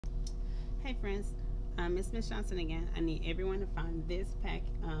Hey friends, it's Miss Johnson again. I need everyone to find this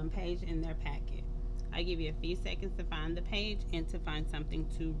page in their packet. I give you a few seconds to find the page and to find something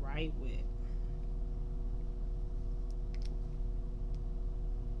to write with.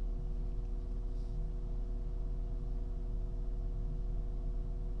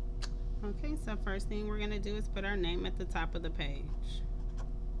 Okay, so first thing we're going to do is put our name at the top of the page.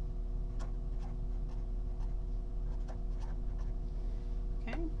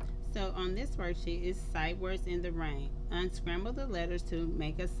 Okay, so on this worksheet is sight words in the rain. Unscramble the letters to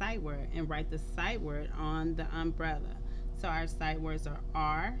make a sight word and write the sight word on the umbrella. So our sight words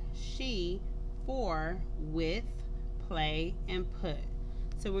are she, for, with, play, and put.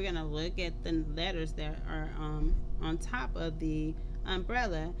 So we're going to look at the letters that are on top of the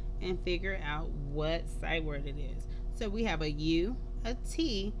umbrella and figure out what sight word it is. So we have a U, a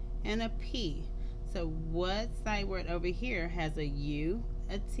T, and a P. So what sight word over here has a U,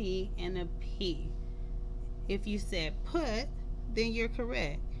 a T, and a P? If you said put, then you're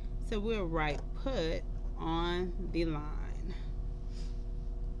correct. So we'll write put on the line.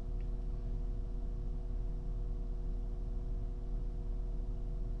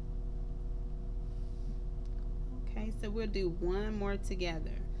 Okay, so we'll do one more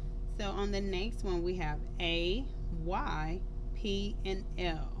together. So on the next one we have A, Y, P, and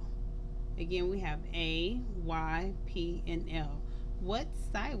L. Again, we have A, Y, P, and L. What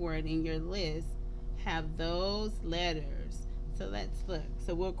sight word in your list have those letters? So let's look.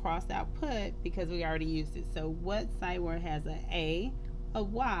 So we'll cross out put because we already used it. So what sight word has a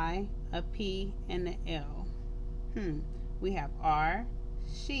Y, a P, and an L? We have R,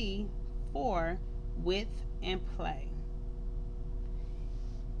 she, for, with, and play.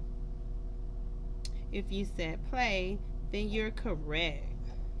 If you said play, then you're correct.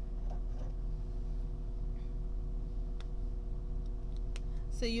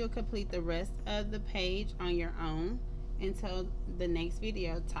 So you'll complete the rest of the page on your own. Until the next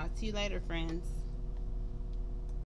video. Talk to you later, friends.